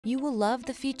You will love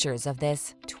the features of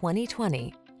this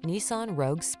 2020 Nissan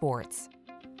Rogue Sports.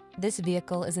 This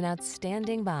vehicle is an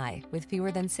outstanding buy with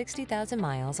fewer than 60,000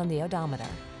 miles on the odometer.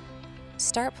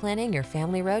 Start planning your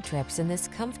family road trips in this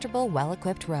comfortable,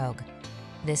 well-equipped Rogue.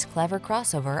 This clever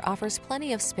crossover offers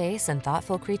plenty of space and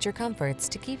thoughtful creature comforts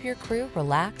to keep your crew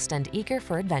relaxed and eager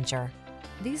for adventure.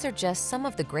 These are just some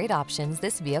of the great options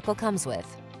this vehicle comes with: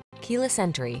 keyless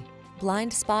entry,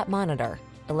 blind spot monitor,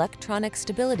 electronic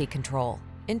stability control,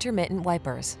 intermittent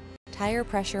wipers, tire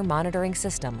pressure monitoring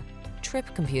system, trip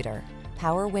computer,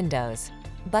 power windows,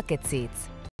 bucket seats,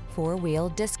 four-wheel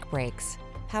disc brakes,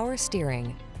 power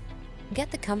steering.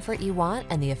 Get the comfort you want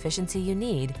and the efficiency you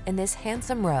need in this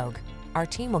handsome Rogue. Our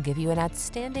team will give you an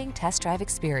outstanding test drive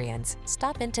experience.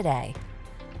 Stop in today.